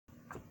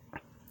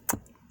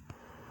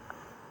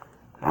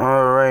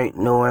Alright,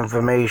 new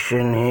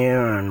information here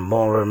on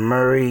Maura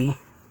Murray.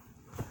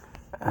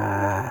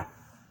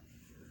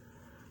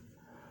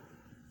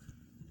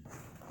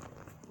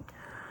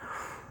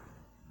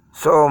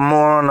 So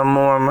more on the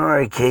Maura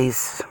Murray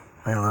case.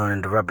 I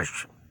learned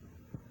rubbish.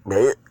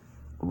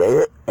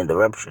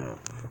 Interruption.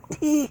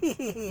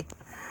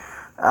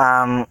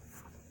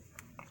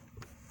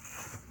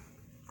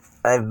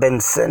 I've been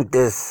sent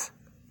this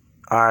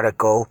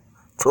article,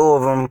 2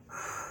 of them.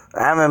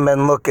 I haven't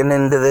been looking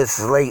into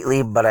this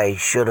lately, but I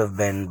should have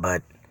been,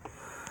 but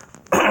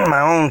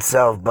my own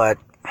self, but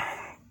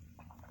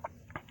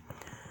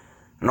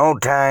no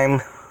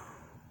time.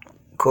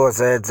 Of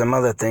course, I had some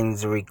other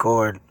things to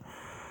record.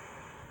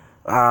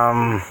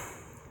 But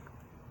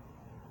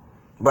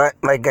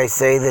like I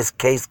say, this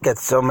case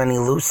gets so many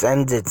loose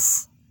ends,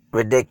 it's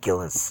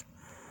ridiculous.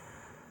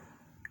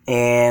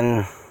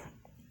 And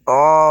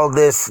all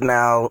this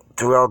now,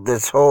 throughout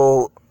this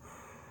whole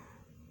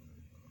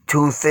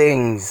 2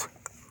 things.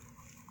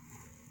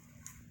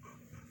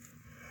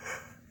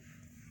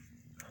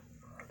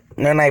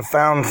 And then I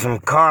found some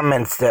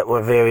comments that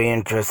were very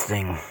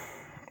interesting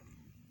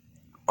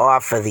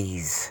off of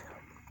these.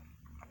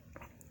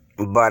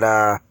 But,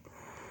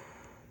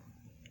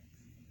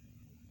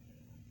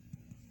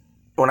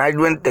 when I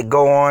went to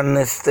go on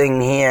this thing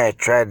here, I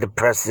tried to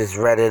press this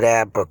Reddit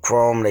app or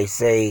Chrome. They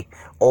say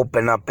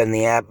open up in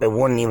the app. It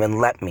wouldn't even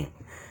let me.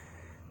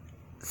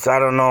 So I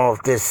don't know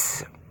if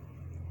this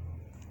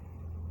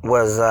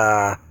was,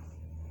 I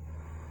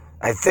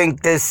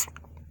think this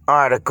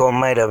article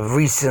might have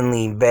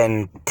recently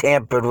been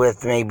tampered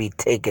with, maybe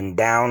taken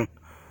down,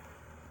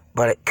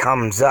 but it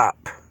comes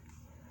up.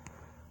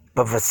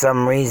 But for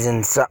some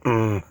reason,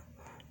 something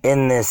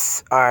in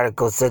this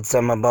article said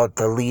something about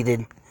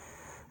deleted,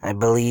 I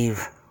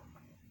believe.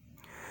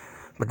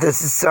 But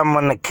this is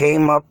someone that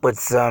came up with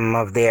some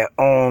of their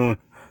own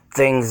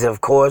things,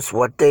 of course,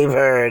 what they've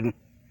heard.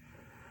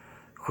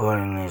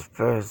 According to this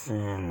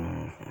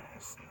person,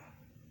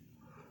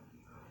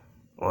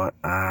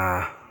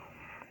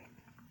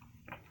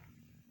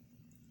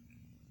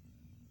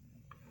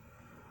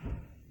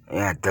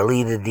 yeah,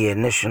 deleted the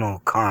initial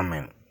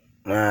comment.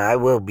 I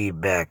will be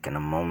back in a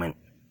moment.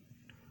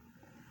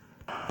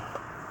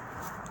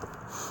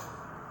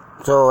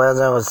 So, as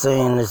I was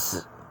saying,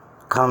 this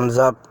comes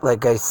up,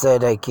 like I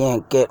said, I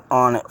can't get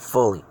on it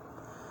fully.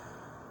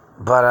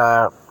 But,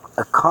 a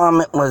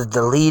comment was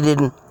deleted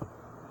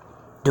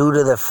due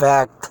to the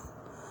fact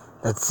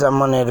that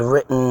someone had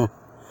written,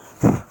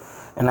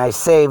 and I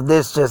saved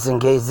this just in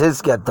case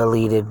this got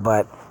deleted,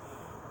 but,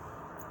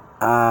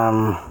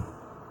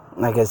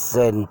 like I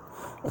said,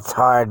 it's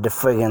hard to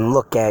friggin'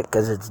 look at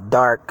because it's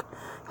dark,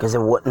 because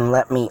it wouldn't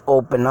let me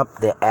open up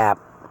the app.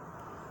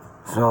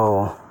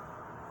 So,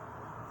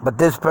 but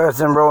this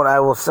person wrote, I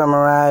will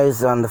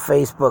summarize on the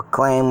Facebook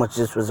claim, which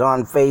this was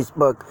on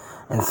Facebook,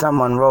 and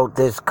someone wrote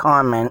this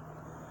comment,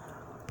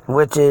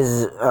 which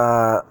is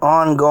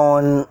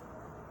ongoing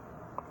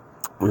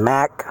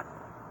Mac.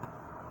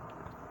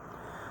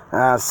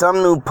 Some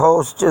new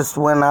post just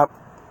went up.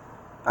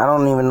 I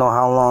don't even know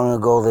how long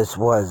ago this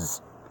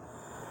was.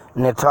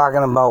 And they're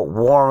talking about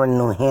Warren,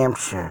 New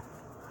Hampshire,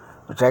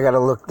 which I gotta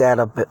look that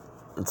up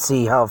and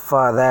see how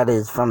far that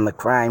is from the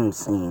crime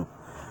scene.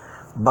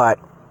 But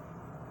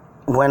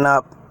went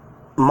up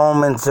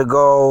moments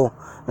ago.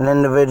 An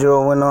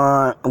individual went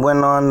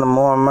on the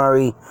Maura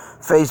Murray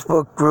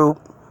Facebook group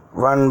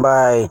run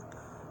by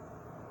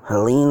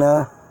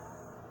Helena.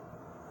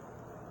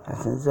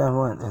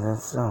 That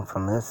sounds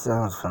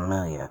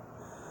familiar.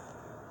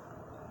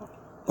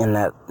 And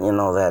that,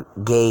 that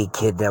gay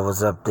kid that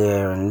was up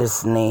there, and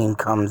this name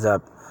comes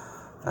up.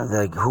 I was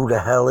like, who the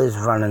hell is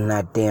running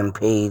that damn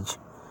page?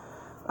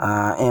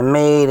 And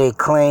made a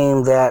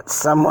claim that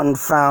someone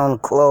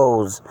found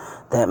clothes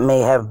that may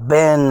have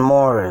been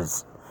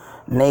Maura's.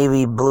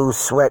 Navy blue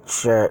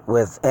sweatshirt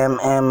with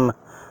MM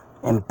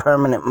and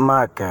permanent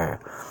marker.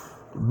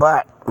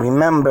 But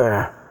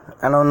remember,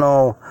 I don't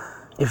know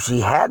if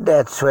she had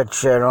that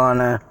sweatshirt on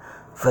her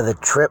for the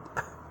trip,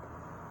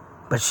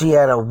 but she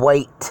had a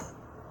white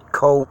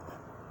coat,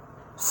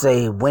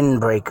 say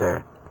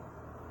windbreaker.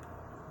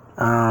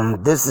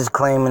 This is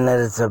claiming that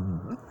it's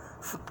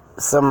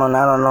someone,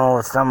 I don't know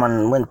if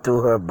someone went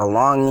through her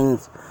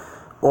belongings,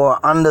 or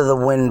under the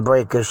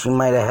windbreaker she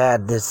might have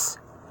had this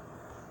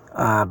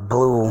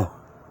blue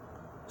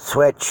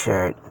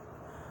sweatshirt.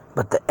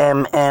 But the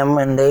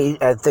MM, and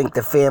I think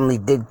the family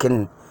did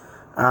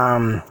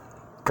confirm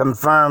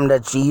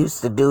that she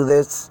used to do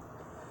this.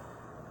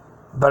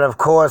 But of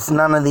course,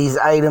 none of these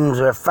items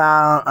were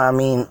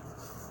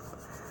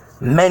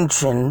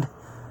mentioned.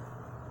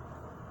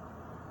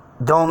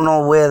 Don't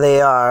know where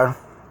they are.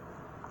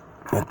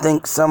 I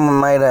think someone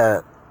might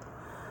have.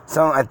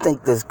 I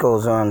think this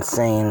goes on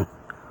saying,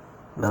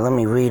 but let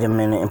me read a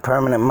minute.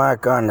 Permanent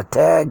marker on the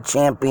tag,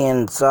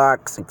 champion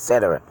socks,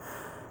 etc.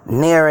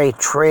 Near a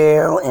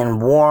trail in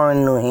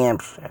Warren, New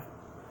Hampshire.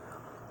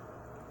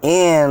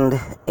 And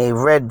a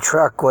red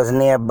truck was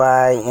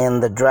nearby,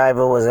 and the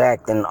driver was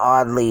acting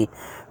oddly,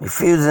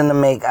 refusing to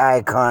make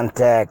eye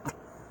contact.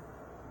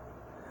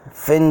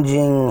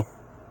 Finnegan,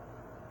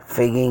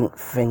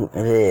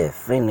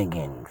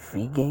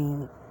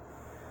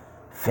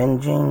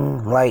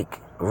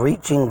 like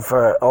reaching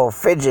for,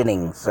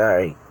 fidgeting,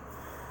 sorry.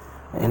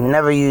 I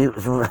never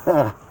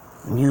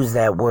use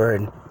that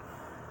word.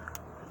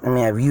 I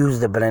mean, I've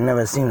used it, but I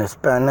never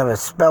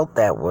spelt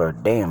that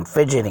word. Damn,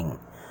 fidgeting.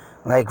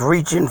 Like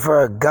reaching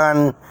for a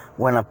gun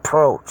when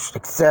approached,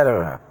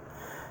 etc.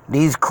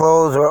 These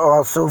clothes were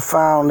also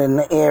found in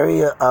the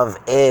area of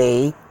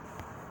a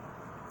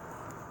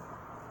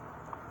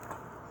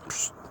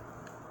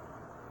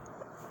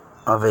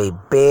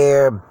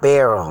bear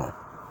barrel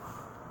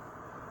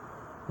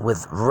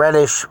with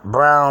reddish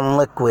brown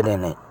liquid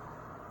in it.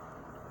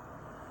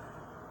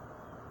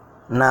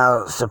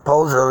 Now,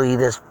 supposedly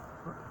this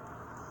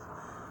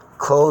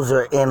clothes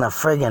are in a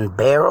friggin'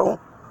 barrel?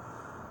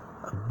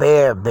 A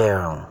bear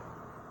barrel.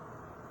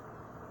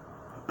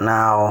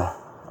 Now,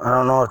 I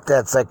don't know if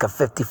that's like a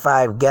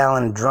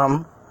 55-gallon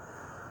drum.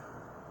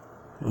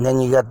 And then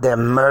you got their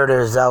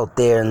murders out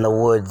there in the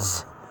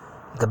woods.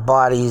 The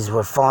bodies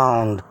were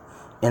found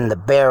in the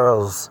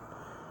barrels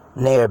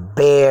near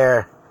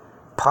Bear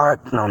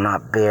Park. No,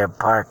 not Bear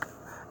Park.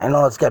 I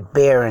know it's got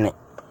bear in it.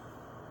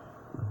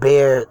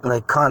 Bear,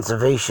 like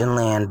conservation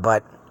land,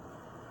 but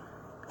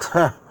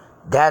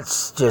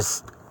that's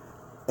just,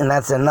 and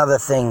that's another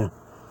thing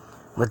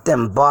with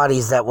them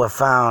bodies that were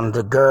found.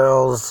 The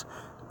girls,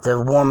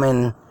 the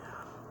woman,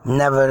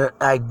 never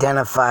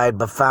identified,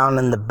 but found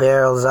in the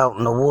barrels out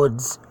in the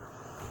woods.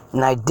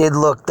 And I did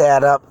look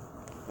that up.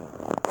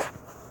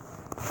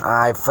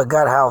 I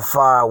forgot how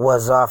far I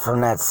was off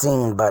from that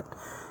scene, but,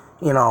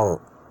 you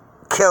know,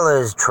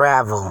 killers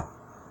travel.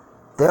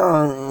 They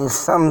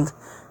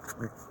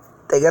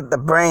got the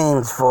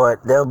brains for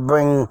it. They'll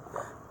bring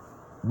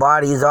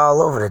bodies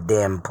all over the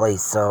damn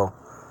place, so.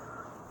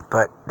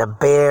 But the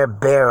bear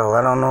barrel,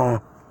 I don't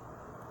know.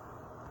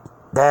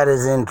 That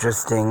is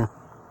interesting.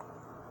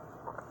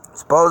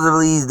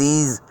 Supposedly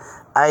these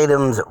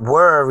items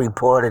were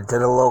reported to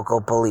the local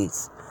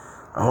police,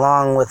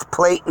 along with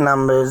plate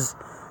numbers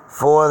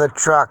for the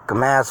truck,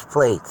 mass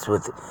plates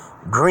with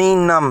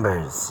green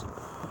numbers.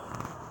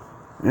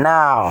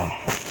 Now,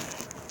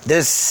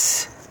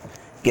 this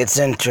gets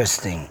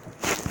interesting.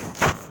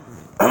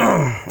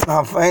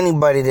 Now, for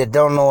anybody that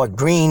don't know what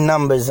green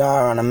numbers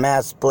are on a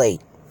mass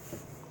plate,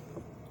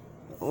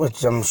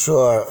 which I'm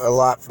sure a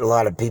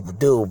lot of people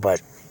do,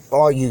 but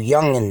all you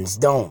youngins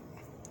don't.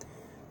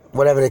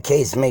 Whatever the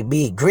case may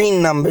be,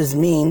 green numbers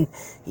mean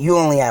you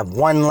only have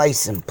one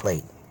license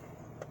plate.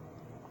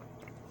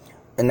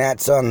 And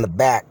that's on the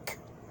back.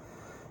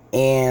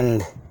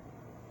 And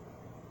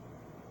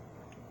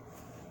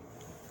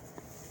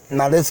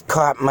now this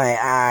caught my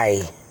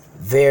eye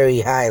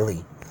very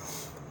highly.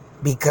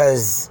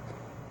 Because,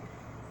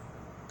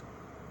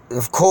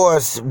 of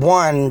course,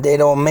 one, they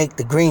don't make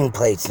the green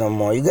plates no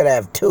more. You gotta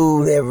have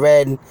two, they're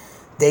red.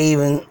 They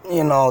even,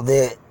 you know,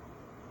 they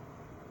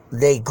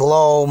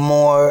glow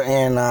more,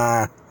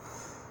 and,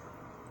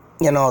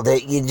 you know,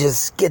 that you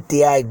just get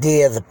the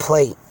idea of the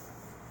plate.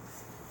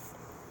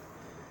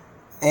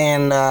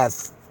 And,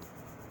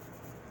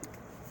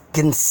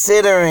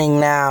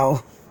 considering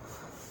now,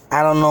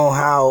 I don't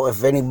know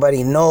if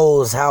anybody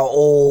knows how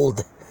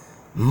old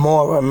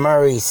Maura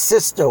Murray's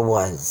sister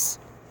was.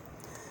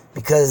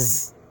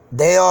 Because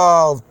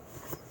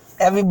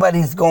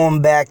everybody's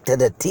going back to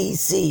the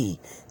TC,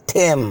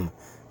 Tim,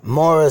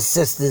 Maura's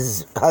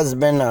sister's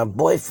husband or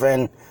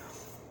boyfriend,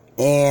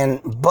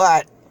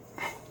 but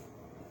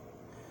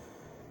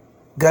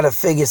gotta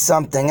figure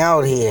something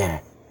out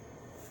here.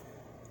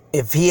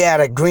 If he had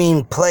a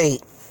green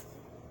plate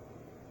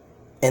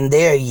and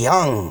they're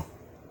young,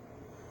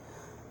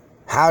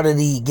 how did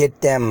he get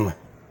that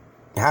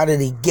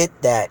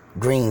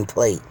green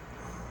plate?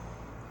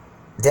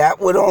 That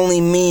would only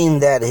mean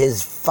that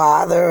his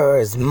father or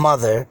his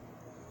mother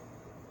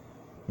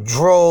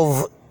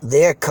drove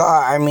their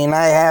car. I mean,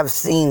 I have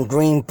seen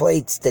green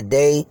plates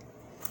today.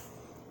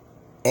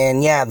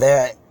 And yeah,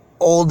 they're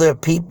older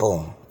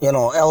people, you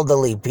know,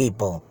 elderly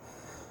people.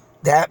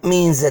 That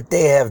means that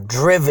they have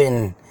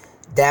driven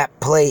that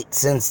plate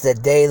since the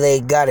day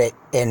they got it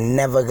and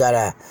never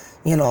got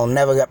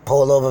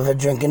pulled over for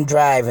drink and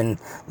drive and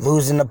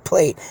losing a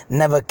plate,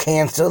 never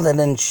canceled an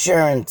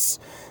insurance.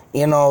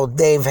 You know,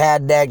 they've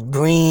had that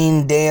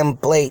green damn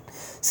plate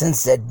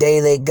since the day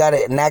they got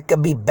it. And that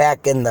could be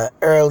back in the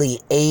early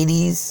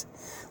 80s,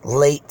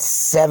 late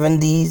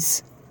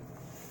 70s.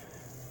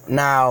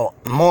 Now,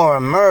 Maura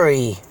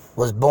Murray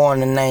was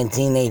born in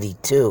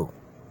 1982.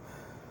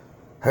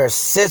 Her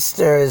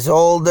sister is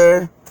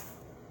older.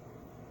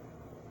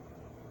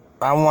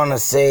 I want to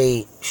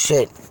say,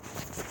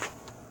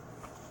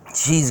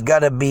 she's got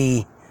to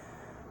be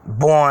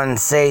born,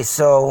 say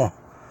so.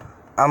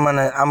 I'm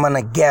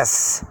gonna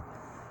guess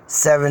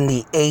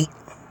 78,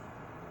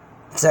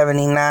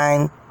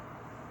 79.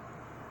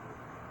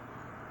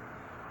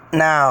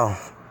 Now,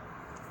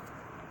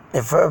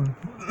 if a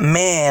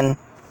man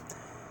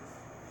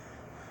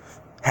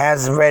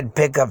has a red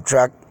pickup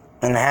truck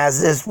and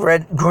has this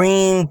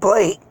green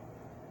plate,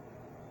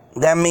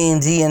 that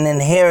means he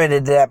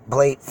inherited that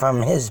plate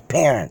from his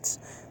parents.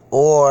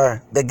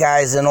 Or the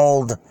guy's an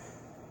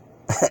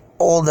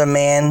older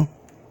man,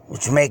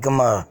 which make him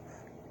a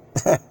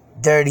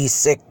dirty,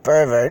 sick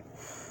pervert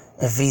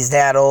if he's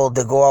that old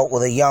to go out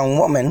with a young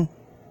woman,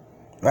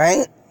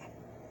 right?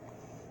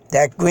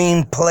 That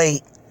green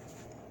plate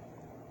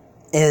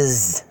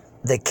is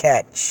the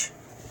catch.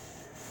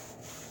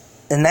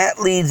 And that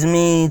leads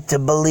me to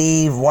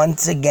believe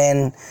once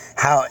again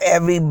how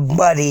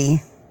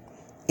everybody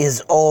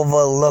is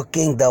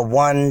overlooking the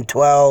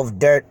 112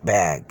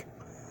 dirtbag.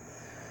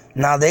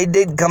 Now, they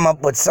did come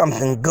up with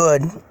something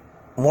good.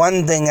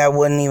 One thing I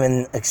wouldn't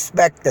even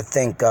expect to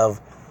think of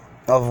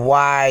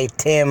why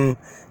Tim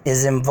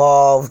is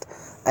involved.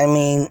 I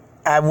mean,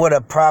 I would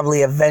have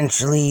probably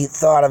eventually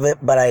thought of it,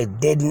 but I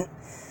didn't,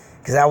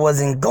 because I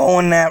wasn't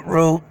going that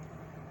route.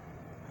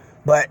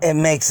 But it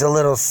makes a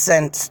little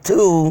sense,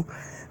 too,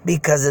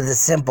 because of the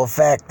simple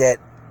fact that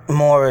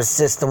Maura's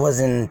sister was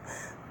in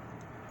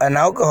an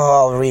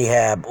alcohol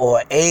rehab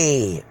or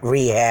a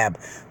rehab.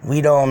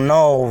 We don't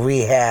know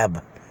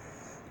rehab.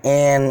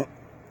 And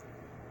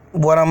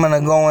what I'm going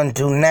to go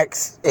into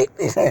next,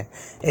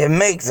 it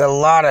makes a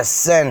lot of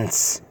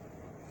sense.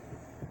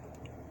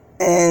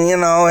 And,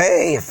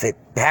 hey, if it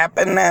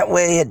happened that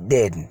way, it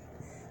did.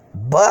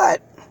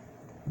 But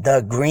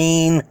the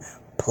green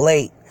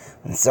plate,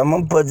 when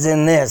someone puts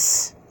in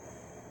this,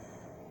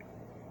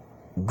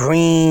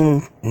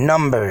 green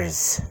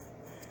numbers,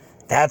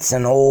 that's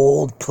an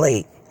old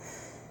plate.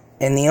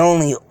 And the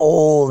only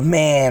old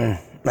man,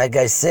 like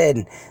I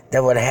said,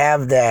 that would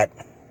have that,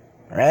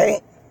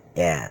 right?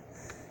 Yeah,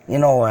 you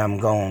know where I'm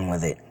going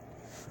with it.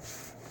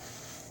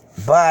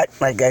 But,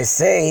 like I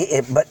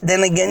say, but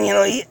then again,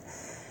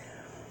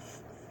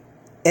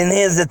 and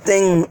here's the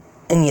thing,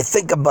 and you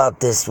think about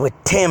this with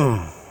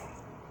Tim.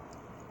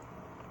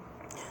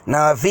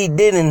 Now, if he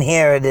did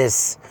inherit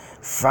this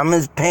from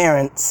his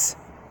parents,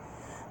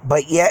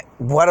 but yet,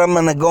 what I'm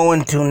going to go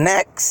into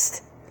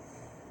next,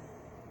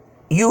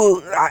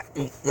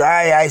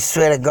 I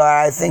swear to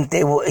God, I think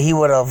he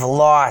would have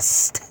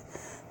lost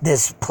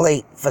this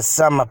plate for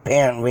some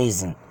apparent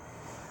reason.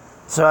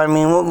 So, I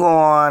mean, we'll go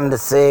on to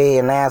say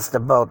and asked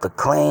about the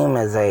claim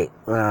as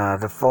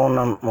the phone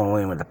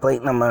number, the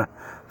plate number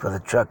for the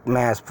truck,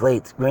 mass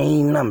plates,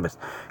 green numbers.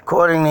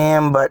 According to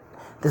him, but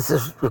this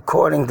is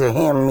according to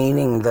him,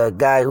 meaning the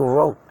guy who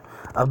wrote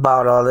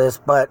about all this,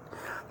 but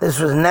this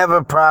was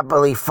never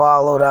properly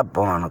followed up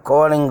on.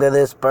 According to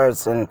this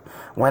person,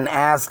 when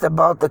asked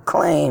about the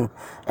claim,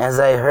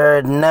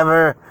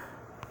 never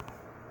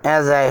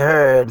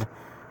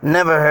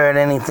heard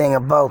anything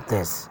about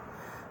this.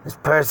 This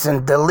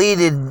person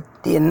deleted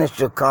the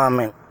initial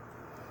comment,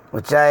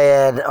 which I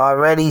had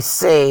already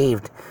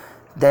saved,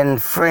 then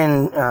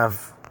fidgeting,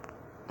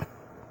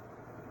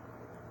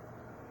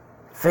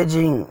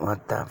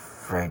 what the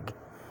frig?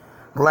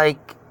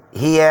 Like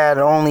he had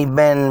only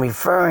been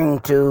referring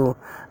to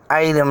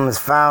items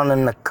found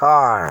in the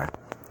car.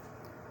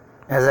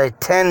 As I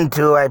tend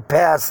to, I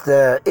passed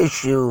the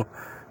issue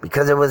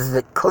because it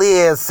was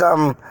clear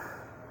some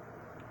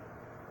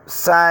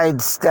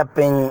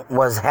sidestepping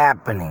was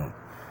happening.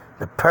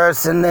 The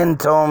person then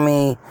told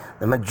me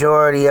the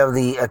majority of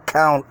the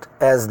account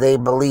as they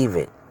believe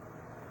it.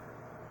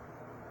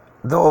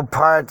 Though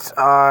parts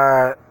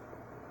are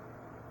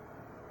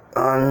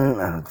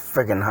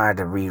freaking hard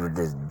to read with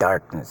this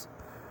darkness.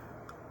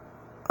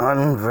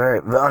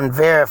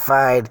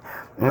 Unverified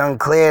and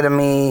unclear to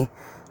me,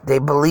 they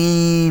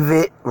believe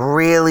it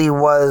really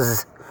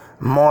was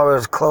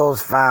Maura's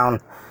clothes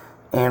found,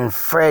 and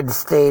Fred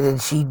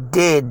stated she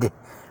did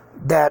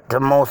that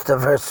to most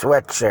of her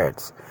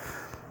sweatshirts.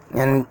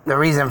 And the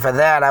reason for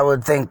that, I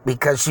would think,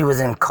 because she was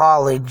in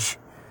college,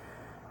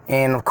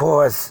 and of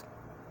course,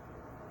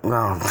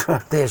 well,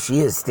 there she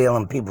is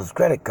stealing people's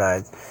credit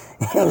cards.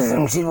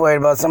 She's worried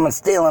about someone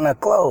stealing her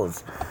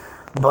clothes.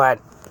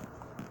 But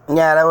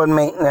yeah, that would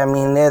make,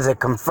 there's a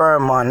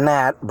confirm on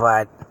that,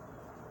 but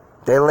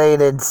they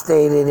later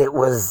stated it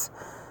was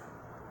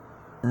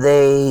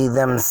they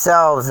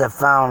themselves that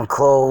found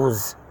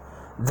clothes.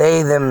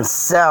 They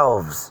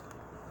themselves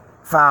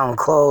found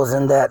clothes,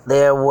 and that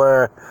there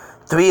were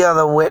 3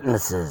 other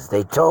witnesses.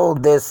 They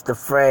told this to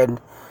Fred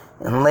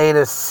and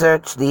later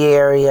searched the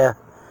area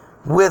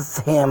with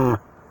him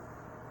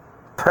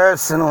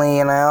personally,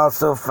 and I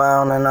also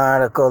found an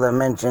article that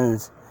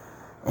mentions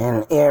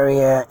an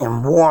area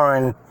in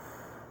Warren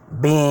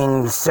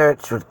being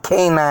searched with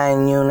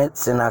canine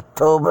units in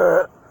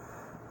October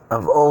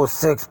of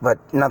 '06, but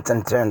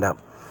nothing turned up.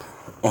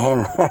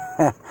 And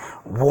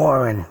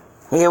Warren,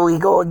 here we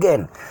go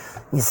again.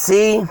 You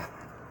see,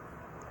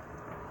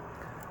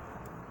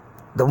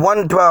 the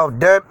 112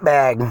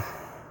 dirtbag,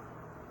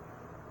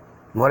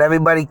 what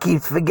everybody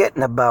keeps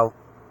forgetting about,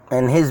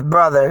 and his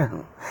brother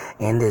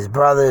and his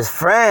brother's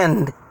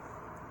friend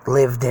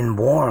lived in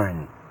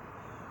Warren.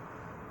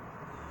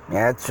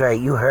 Yeah, that's right,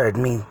 you heard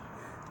me.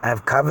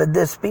 I've covered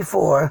this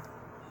before.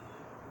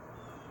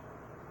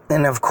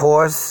 And of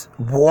course,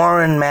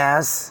 Warren,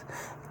 Mass.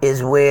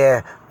 is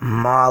where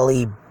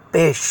Molly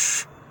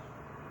Bish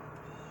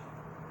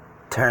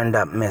turned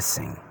up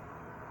missing.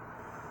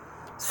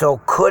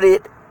 So could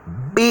it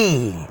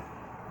be,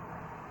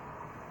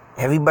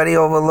 everybody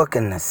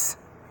overlooking this,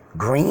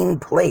 green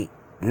plate,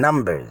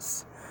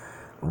 numbers,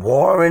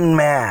 war in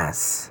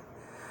mass,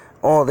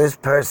 oh, this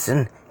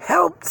person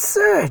helped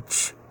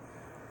search.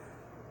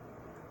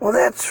 Well,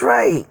 that's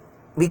right,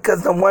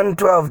 because the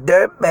 112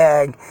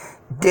 dirtbag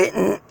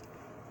didn't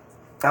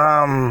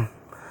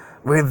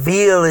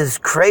reveal his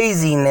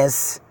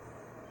craziness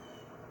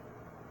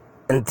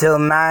until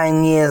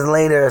 9 years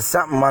later or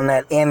something on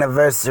that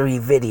anniversary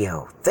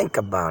video. Think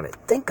about it.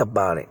 Think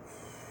about it.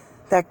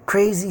 That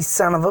crazy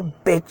son of a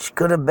bitch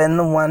could have been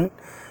the one.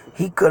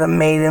 He could have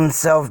made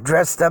himself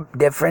dressed up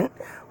different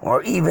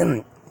or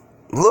even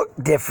look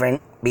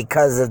different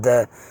because of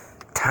the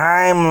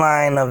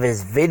timeline of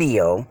his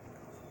video.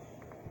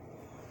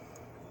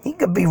 He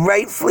could be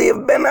rightfully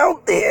have been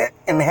out there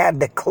and had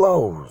the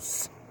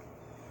clothes.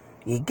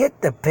 You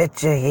get the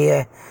picture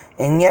here,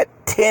 and yet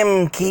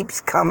Tim keeps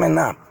coming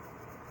up.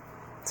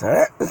 So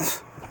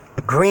that's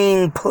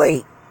green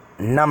plate,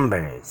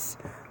 numbers,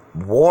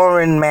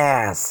 war in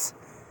mass,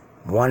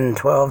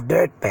 112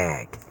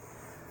 dirtbag.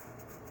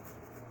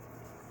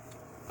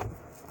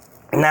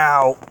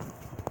 Now,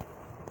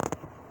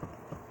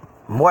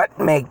 what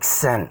makes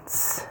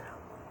sense?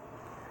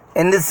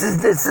 And this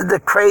is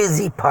the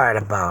crazy part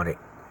about it.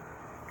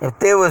 If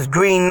there was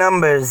green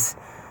numbers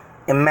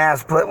in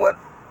mass plate, what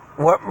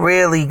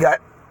really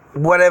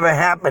whatever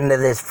happened to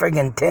this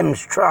friggin'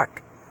 Tim's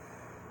truck?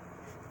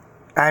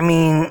 I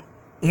mean,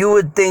 you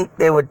would think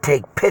they would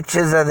take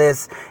pictures of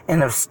this,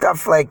 and if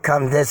stuff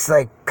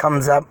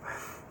comes up,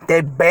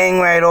 they'd bang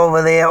right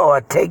over there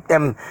or take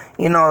them,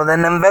 then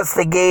the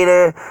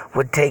investigator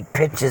would take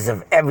pictures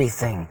of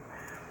everything.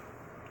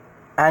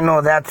 I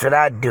know that's what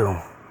I'd do.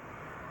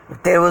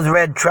 If there was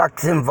red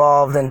trucks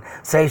involved and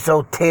say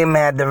so Tim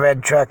had the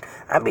red truck,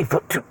 I'd be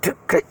put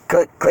click,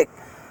 click, click,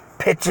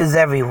 pictures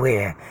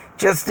everywhere.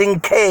 Just in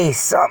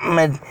case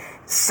something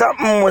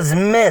was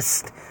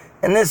missed.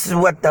 And this is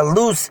what the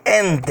loose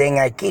end thing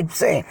I keep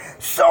saying.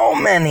 So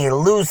many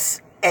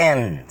loose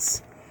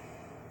ends.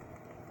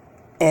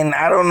 And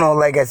I don't know,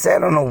 like I said, I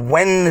don't know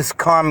when this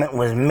comment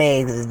was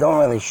made, because it don't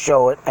really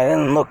show it. I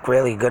didn't look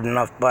really good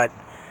enough, but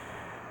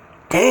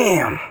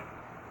damn.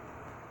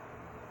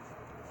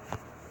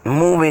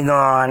 Moving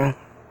on.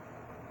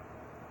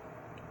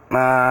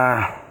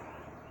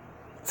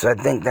 So I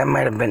think that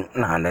might have been,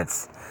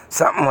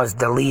 something was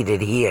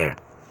deleted here.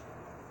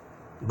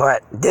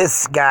 But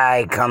this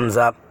guy comes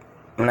up,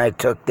 and I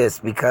took this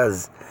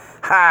because,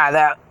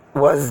 that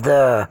was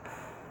the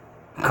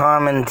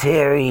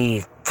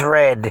commentary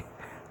thread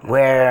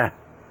where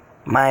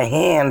my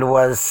hand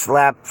was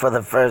slapped for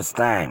the first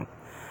time.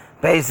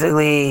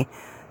 Basically,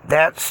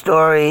 that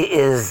story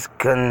is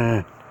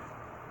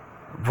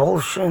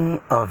Convulsion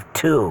of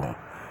Two.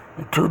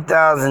 In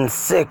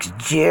 2006,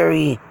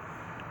 Jerry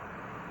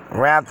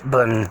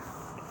Rathbun,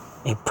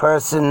 a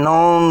person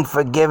known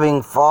for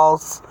giving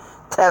false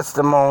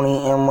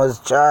testimony and was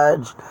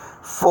charged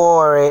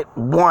for it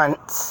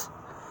once,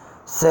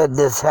 said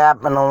this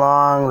happened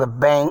along the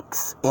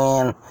banks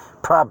and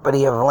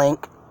property of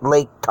Lake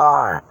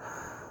Tarleton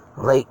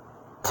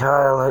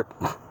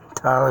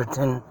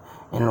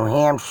in New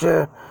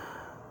Hampshire.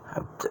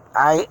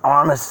 I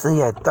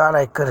thought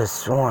I could have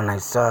sworn I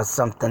saw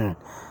something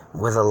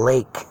with a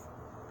lake.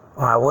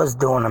 Well, I was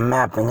doing a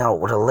mapping out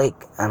with a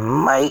lake. I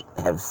might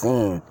have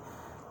seen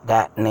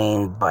that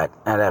name, but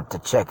I'd have to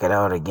check it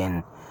out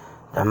again.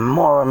 The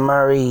Maura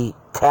Murray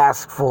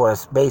Task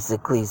Force,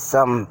 basically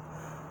some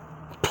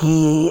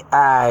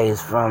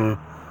PIs from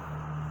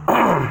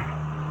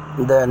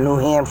the New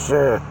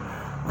Hampshire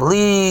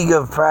League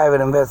of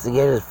Private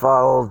Investigators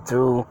followed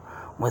through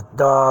with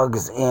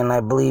dogs, and I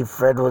believe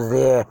Fred was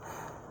there.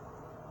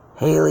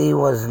 Haley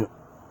was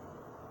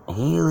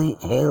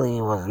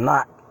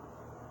not,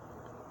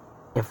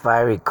 if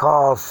I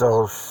recall,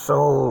 so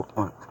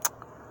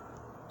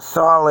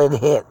solid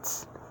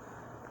hits.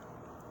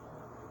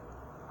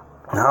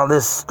 Now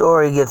this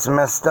story gets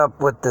messed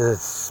up with the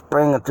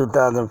spring of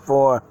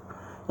 2004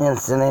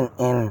 incident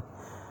in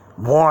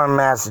Warren,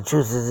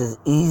 Massachusetts. It's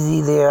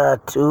easy. There are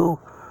 2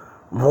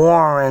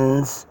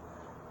 Warrens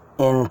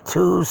in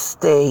 2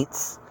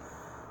 states.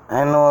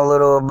 I know a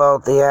little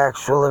about the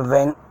actual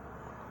event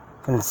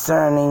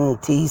concerning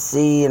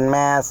TC and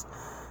Mass,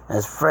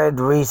 as Fred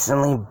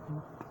recently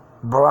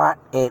brought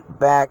it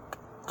back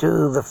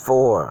to the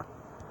fore.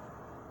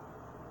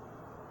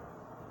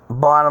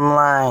 Bottom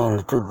line,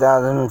 the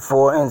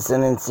 2004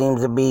 incident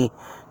seems to be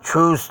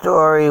true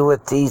story,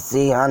 with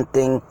TC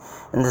hunting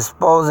and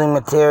disposing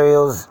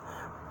materials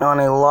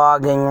on a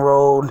logging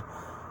road.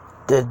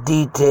 The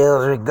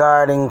details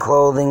regarding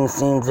clothing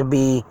seem to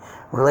be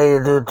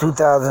related to the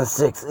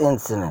 2006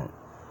 incident.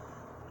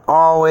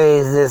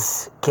 Always,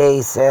 this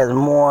case has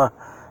more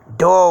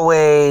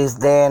doorways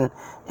than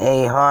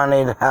a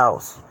haunted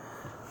house.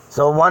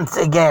 So once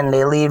again,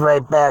 they lead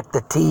right back to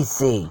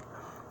TC.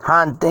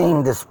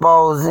 Hunting,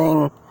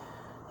 disposing,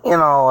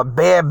 a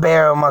bear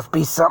barrel must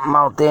be something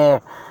out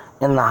there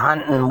in the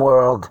hunting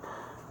world.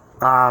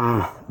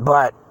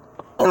 But,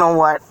 you know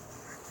what?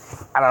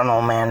 I don't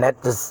know, man.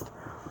 There's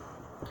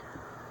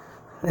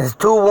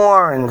two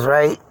Warrens,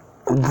 right?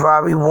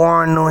 Probably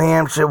Warren, New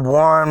Hampshire,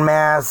 Warren,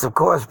 Mass. Of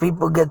course,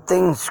 people get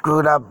things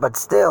screwed up, but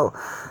still,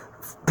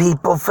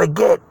 people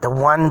forget the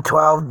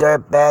 112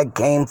 dirtbag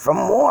came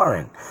from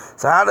Warren.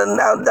 So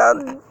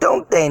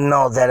don't they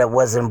know that it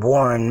wasn't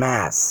Warren,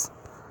 Mass?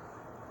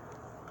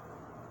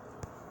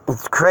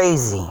 It's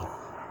crazy.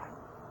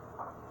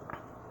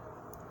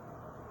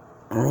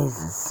 At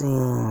least it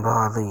seemed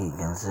oddly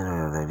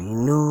considerate that he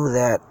knew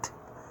that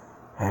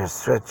her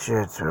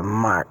sweatshirts were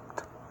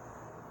marked.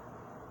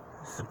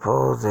 I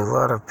suppose a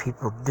lot of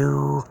people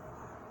do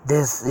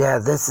this. Yeah,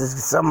 this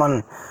is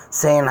someone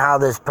saying how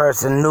this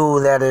person knew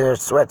that her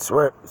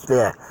sweatshirt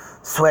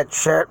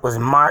was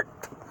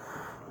marked.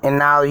 And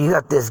now you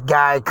got this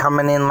guy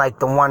coming in like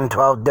the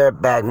 112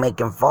 dirtbag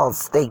making false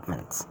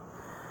statements.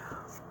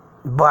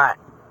 But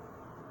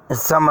if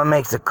someone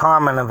makes a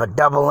comment of a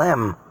double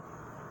M,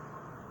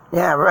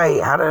 yeah,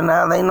 right, how do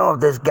they know if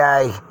this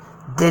guy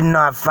did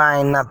not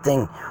find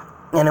nothing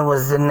and it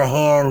was in the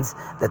hands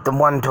that the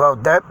 112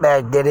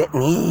 dirtbag did it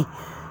and he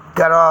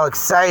got all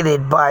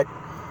excited, but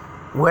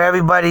where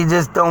everybody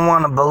just don't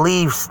want to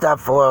believe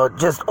stuff or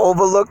just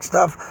overlook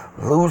stuff,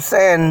 loose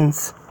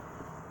ends.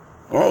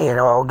 Yeah, it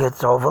all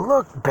gets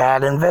overlooked.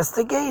 Bad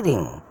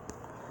investigating.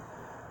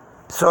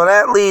 So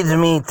that leads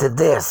me to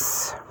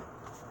this.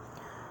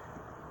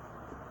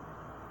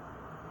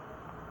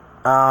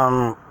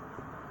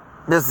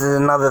 This is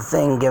another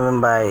thing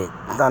given by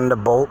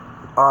Thunderbolt.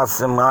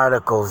 Awesome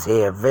articles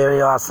here.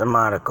 Very awesome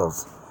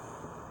articles.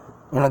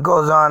 And it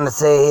goes on to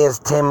say, here's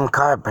Tim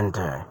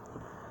Carpenter.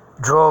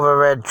 Drove a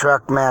red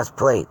truck, mass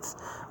plates.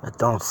 But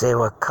don't say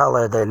what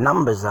color their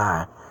numbers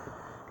are.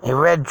 A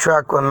red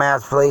truck with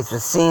mass plates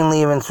was seen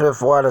leaving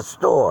Swiftwater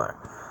store.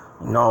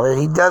 You know,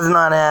 he does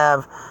not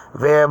have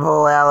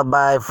variable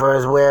alibi for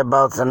his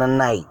whereabouts in the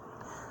night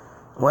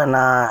when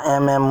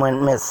MM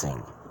went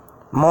missing.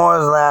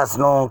 Moore's last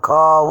known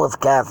call with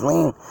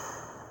Kathleen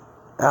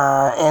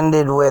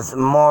ended with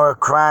Moore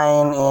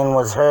crying and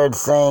was heard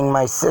saying,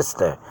 "My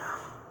sister."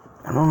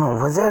 I don't know,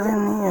 was that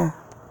in here?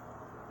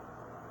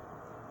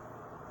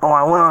 Oh,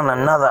 I went on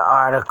another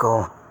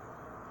article.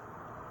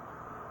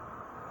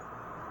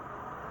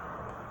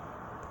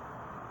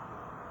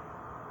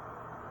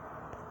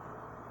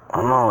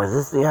 Oh no, is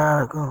this the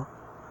article?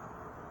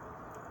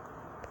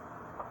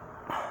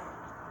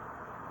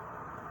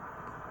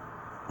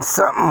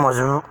 Something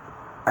was,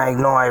 I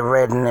know I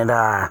read in it,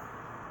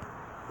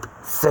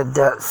 said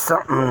that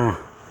something,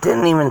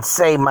 didn't even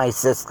say my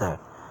sister.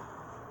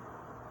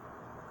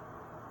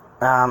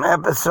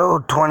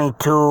 Episode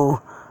 22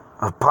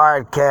 of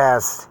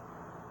podcast,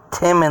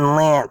 Tim and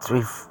Lance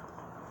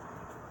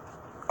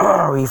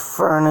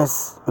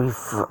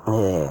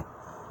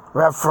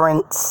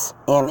reference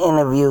an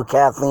interview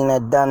Kathleen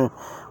had done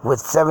with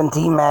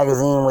 17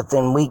 magazine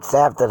within weeks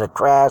after the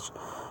crash.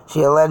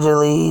 She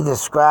allegedly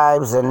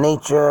describes the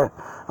nature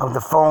of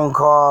the phone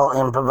call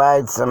and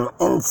provides some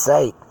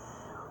insight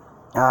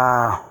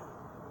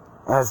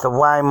as to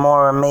why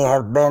Maura may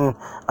have been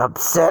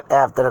upset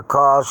after the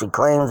call. She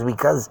claims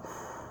because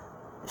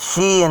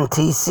she and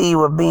TC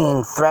were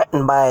being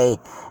threatened by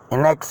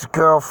an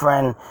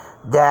ex-girlfriend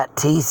that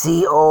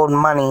TC owed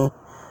money.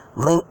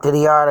 Link to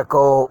the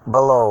article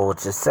below,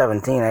 which is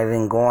 17. I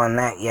didn't go on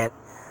that yet.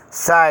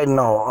 Side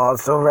note,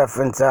 also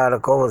reference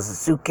article was a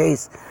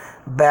suitcase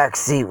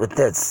backseat with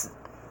this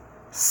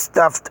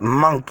stuffed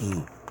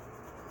monkey.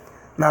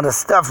 Now the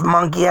stuffed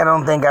monkey, I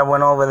don't think I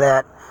went over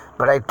that,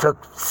 but I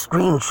took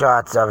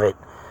screenshots of it.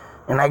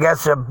 And I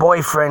guess her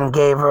boyfriend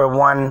gave her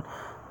one.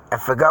 I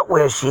forgot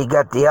where she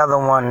got the other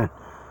one,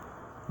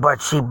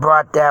 but she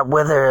brought that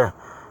with her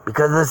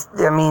because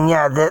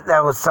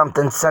that was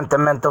something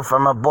sentimental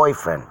from her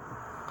boyfriend.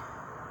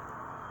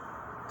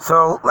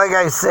 So, like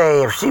I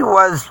say, if she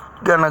was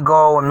gonna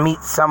go and meet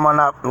someone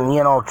up and,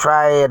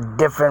 try a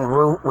different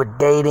route with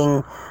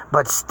dating,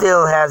 but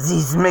still has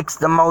these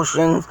mixed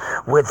emotions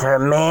with her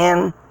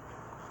man,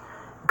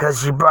 because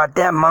she brought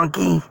that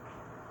monkey.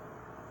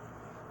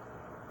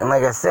 And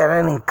like I said,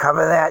 I didn't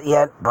cover that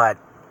yet, but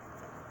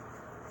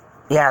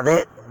yeah,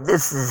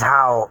 this is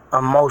how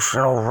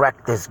emotional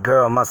wrecked this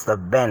girl must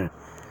have been.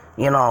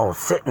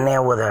 Sitting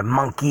there with her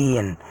monkey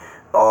and,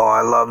 "Oh,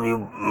 I love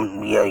you,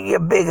 you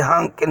big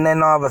hunk," and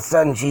then all of a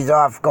sudden she's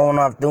going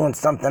off doing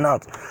something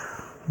else.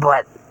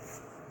 But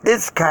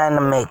this kind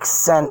of makes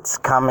sense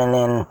coming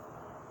in.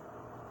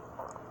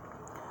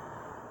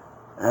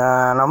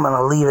 And I'm going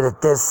to leave it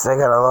at this. I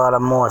got a lot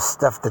of more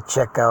stuff to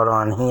check out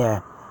on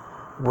here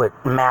with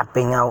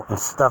mapping out and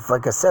stuff.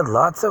 Like I said,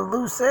 lots of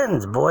loose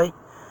ends, boy.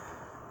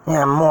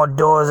 Yeah, more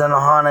doors in a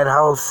haunted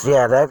house.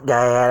 Yeah, that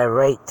guy had it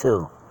right,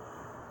 too.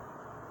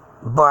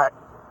 But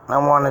I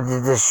wanted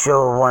to just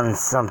show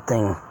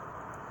something.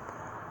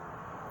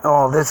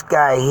 Oh, this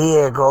guy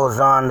here goes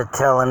on to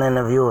tell an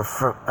interview with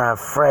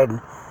Fred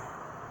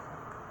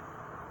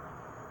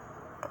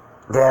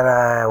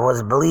that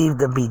was believed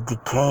to be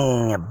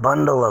decaying a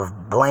bundle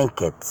of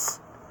blankets.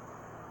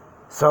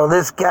 So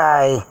this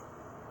guy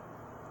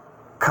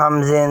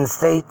comes in,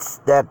 states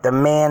that the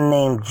man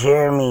named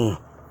Jeremy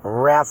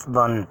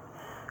Rathbun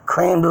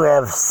claimed to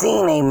have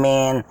seen a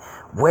man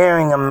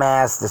wearing a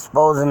mask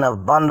disposing of a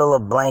bundle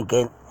of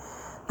blanket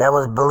that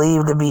was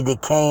believed to be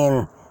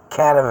decaying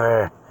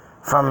cadaver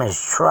from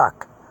his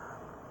truck.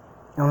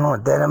 I don't know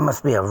what that is. It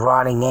must be a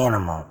rotting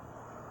animal.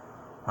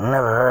 I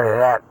never heard of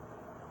that.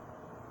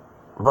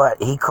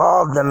 But he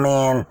called the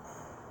man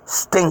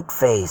stink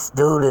face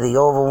due to the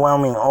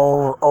overwhelming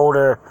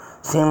odor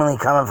seemingly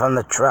coming from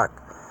the truck.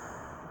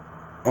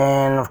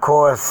 And of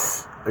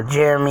course,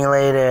 Jeremy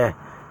later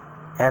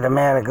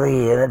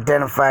automatically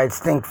identified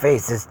stink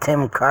face as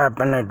Tim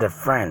Carpenter, the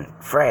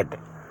Fred.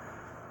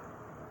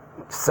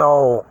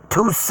 So,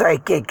 2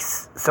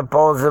 psychics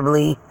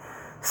supposedly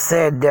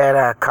said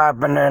that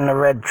Carpenter and the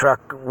red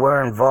truck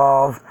were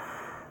involved.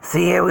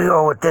 See, here we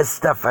go with this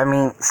stuff. I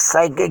mean,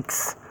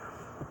 psychics,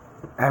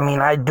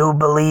 I do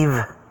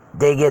believe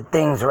they get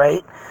things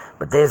right,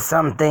 but there's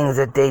some things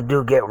that they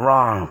do get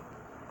wrong.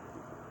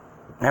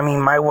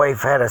 My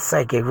wife had a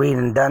psychic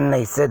reading done.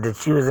 They said that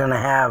she was going to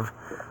have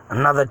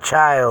another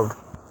child,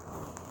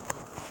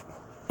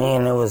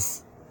 and it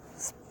was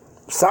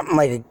something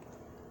like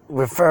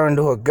referring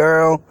to a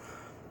girl.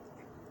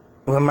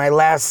 When my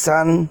last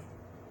son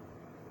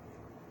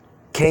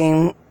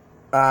came,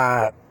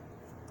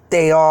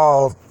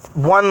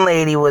 one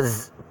lady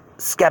was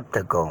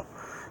skeptical.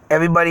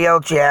 Everybody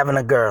else, you're having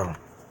a girl.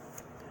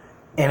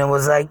 And it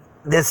was like,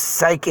 this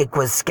psychic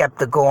was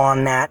skeptical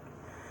on that.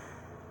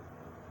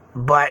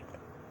 But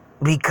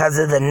because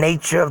of the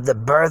nature of the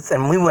birth,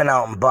 and we went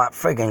out and bought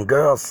friggin'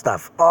 girl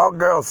stuff, all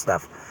girl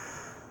stuff.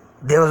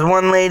 There was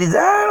one lady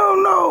that, I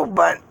don't know,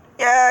 but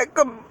yeah,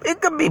 it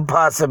could be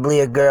possibly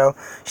a girl.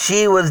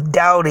 She was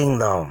doubting,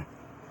 though.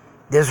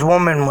 This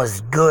woman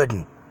was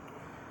good.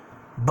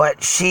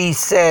 But she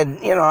said,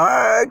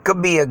 it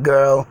could be a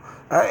girl.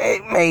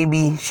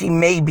 Maybe. She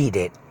maybe'd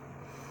it.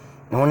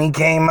 And when he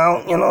came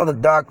out, the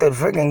doctor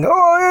freaking go,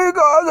 oh, here you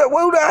go.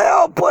 Who the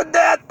hell put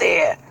that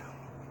there?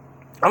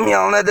 I'm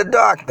yelling at the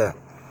doctor.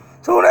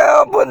 So who the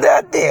hell put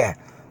that there?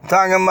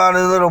 Talking about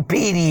his little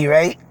PD,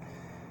 right?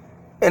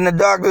 And the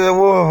doctor said,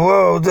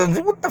 whoa,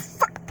 what the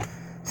fuck?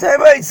 So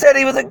everybody said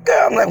he was a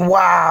girl. I'm like,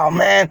 wow,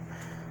 man.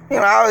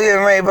 I was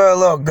getting ready for a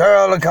little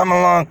girl to come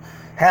along,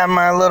 have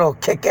my little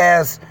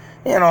kick-ass,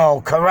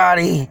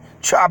 karate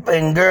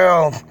chopping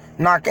girl,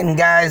 knocking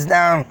guys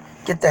down,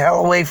 get the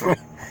hell away from me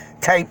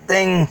type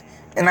thing.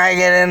 And I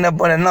get end up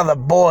with another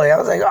boy. I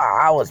was like,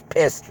 I was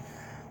pissed.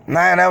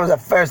 Man, that was the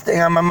first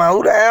thing on my mind.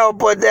 Who the hell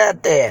put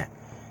that there?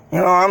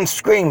 I'm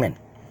screaming.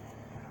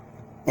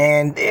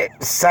 And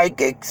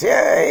psychics,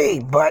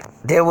 yay. But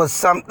there was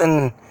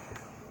something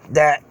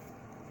that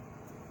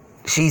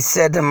she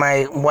said to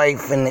my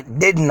wife, and it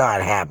did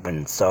not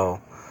happen. So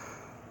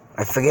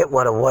I forget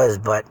what it was,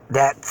 but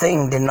that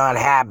thing did not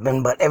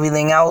happen. But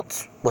everything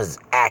else was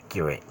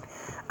accurate.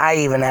 I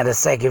even had a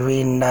psychic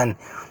reading done.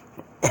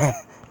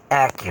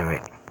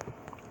 Accurate.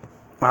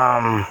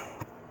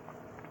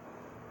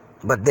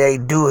 But they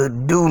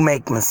do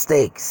make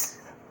mistakes.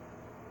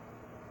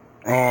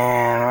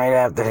 And right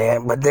after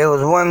that, but there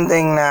was one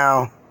thing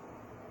now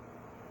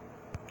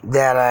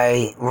that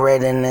I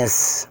read in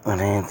this.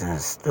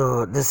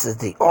 This is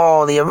the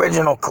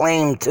original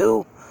claim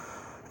too.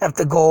 I have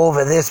to go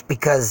over this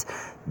because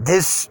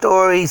this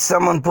story,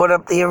 someone put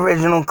up the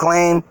original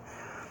claim,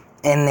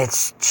 and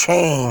it's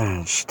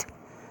changed.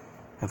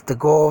 I have to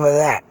go over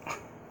that.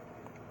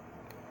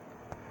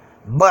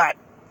 But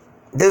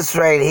this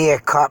right here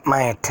caught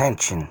my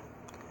attention.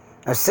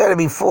 I've said it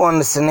before in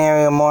the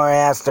scenario. Maura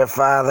asked her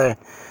father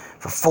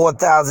for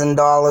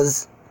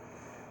 $4,000.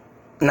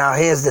 Now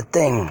here's the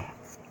thing.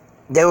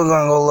 They were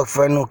going to go look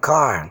for a new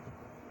car.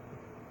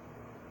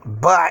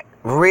 But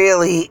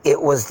really it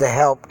was to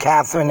help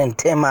Catherine and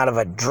Tim out of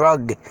a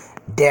drug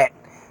debt.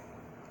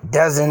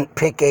 Doesn't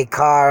pick a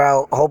car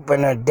out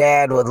hoping her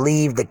dad would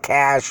leave the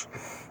cash.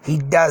 He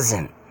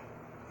doesn't.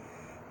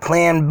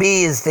 Plan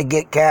B is to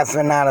get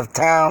Catherine out of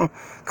town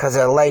because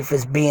her life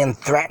is being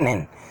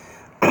threatened.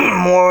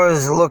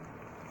 Maura's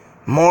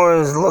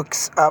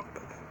looks up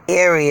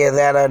area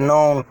that are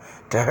known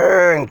to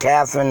her and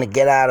Catherine to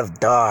get out of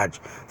Dodge.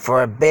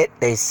 For a bit,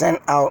 they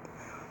set out,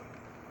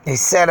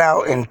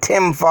 and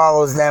Tim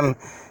follows them,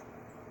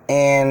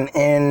 and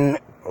in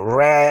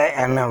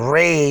a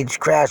rage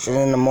crashes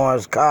into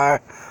Maura's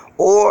car.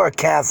 Or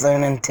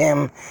Catherine and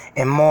Tim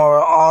and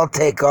Maura all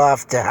take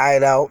off to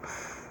hide out,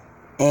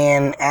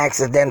 and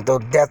accidental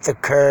death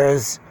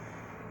occurs.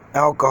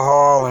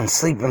 Alcohol and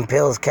sleeping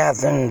pills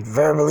Catherine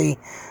verbally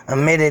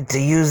admitted to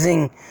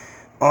using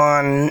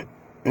on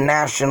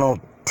national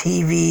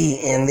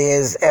TV, and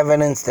there's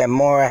evidence that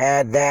Maura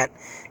had that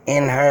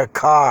in her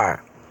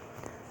car.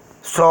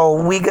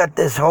 So we got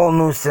this whole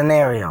new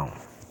scenario.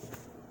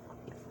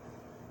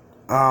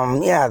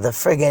 The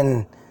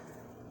friggin'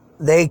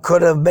 they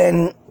could have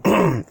been,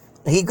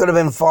 he could have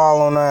been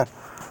following her,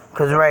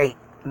 because, right,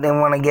 they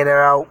want to get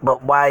her out,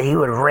 but why he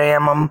would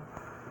ram him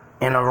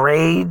in a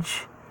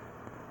rage?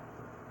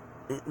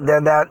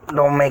 That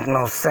don't make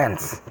no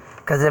sense.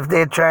 Because if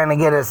they're trying to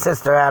get her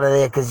sister out of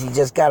there because she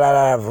just got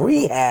out of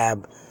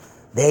rehab,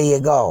 there you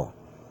go.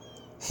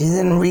 She's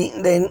in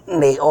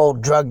they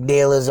old drug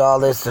dealers, all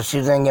this, so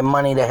she's going to get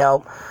money to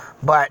help.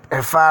 But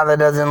her father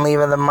doesn't leave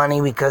her the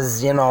money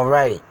because,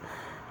 right,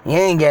 you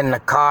ain't getting a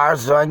car,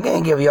 so I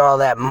can't give you all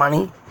that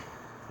money.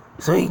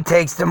 So he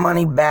takes the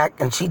money back,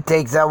 and she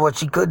takes out what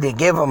she could to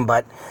give him,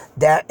 but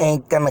that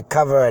ain't going to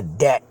cover a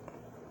debt.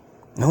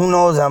 Who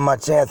knows how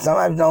much that?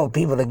 I've known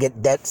people to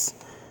get debts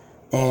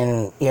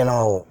and,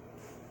 oh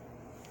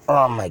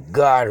my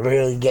God,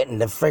 really getting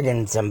to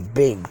friggin' some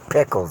big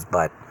pickles,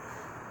 but...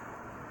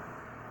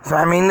 So,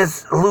 I mean,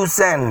 this loose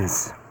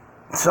ends.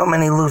 So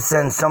many loose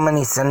ends, so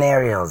many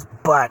scenarios,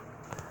 but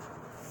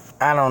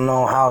I don't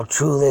know how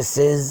true this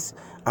is.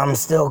 I'm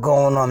still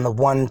going on the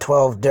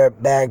 112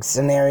 dirtbag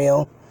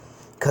scenario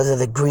because of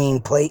the green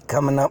plate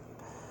coming up.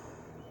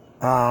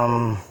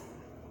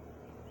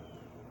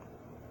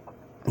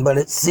 But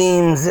it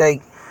seems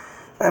like,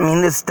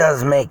 this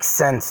does make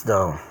sense,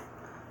 though.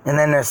 And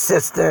then her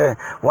sister,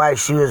 why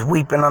she was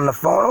weeping on the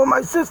phone. Oh,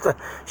 my sister.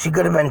 She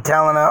could have been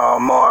telling her, oh,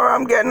 Maura,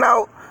 I'm getting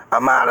out.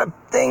 I'm out of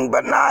thing,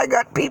 but now I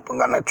got people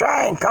going to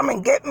try and come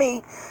and get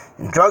me.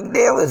 And drug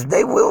dealers,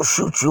 they will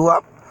shoot you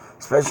up,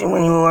 especially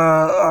when you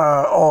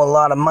owe a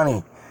lot of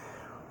money.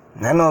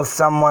 And I know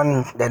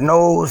someone that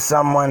knows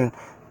someone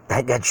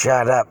that got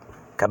shot up.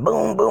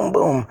 Kaboom, boom,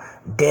 boom,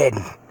 dead.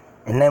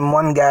 And then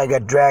one guy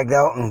got dragged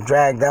out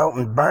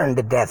and burned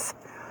to death.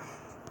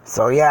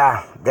 So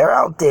yeah, they're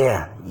out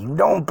there. You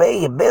don't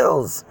pay your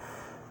bills.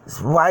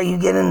 That's why you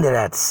get into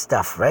that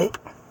stuff, right?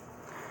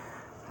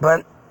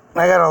 But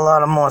I got a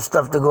lot of more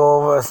stuff to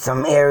go over,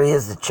 some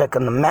areas to check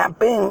on the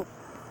mapping,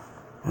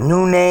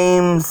 new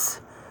names,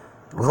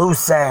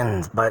 loose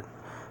ends, but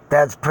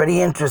that's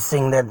pretty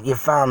interesting that you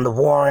found the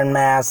Warren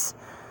mass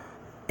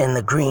and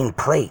the green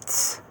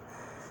plates,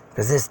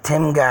 because this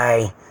Tim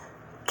guy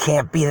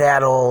can't be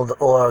that old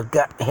or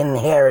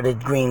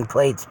inherited green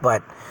plates,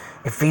 but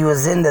if he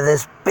was into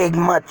this big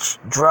much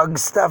drug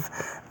stuff,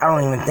 I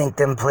don't even think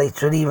them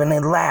plates would even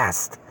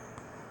last.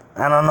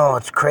 I don't know,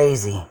 it's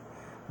crazy.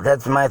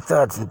 That's my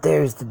thoughts and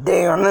theories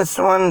today on this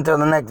one. Until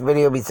the next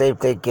video, be safe,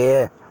 take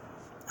care.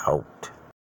 Out.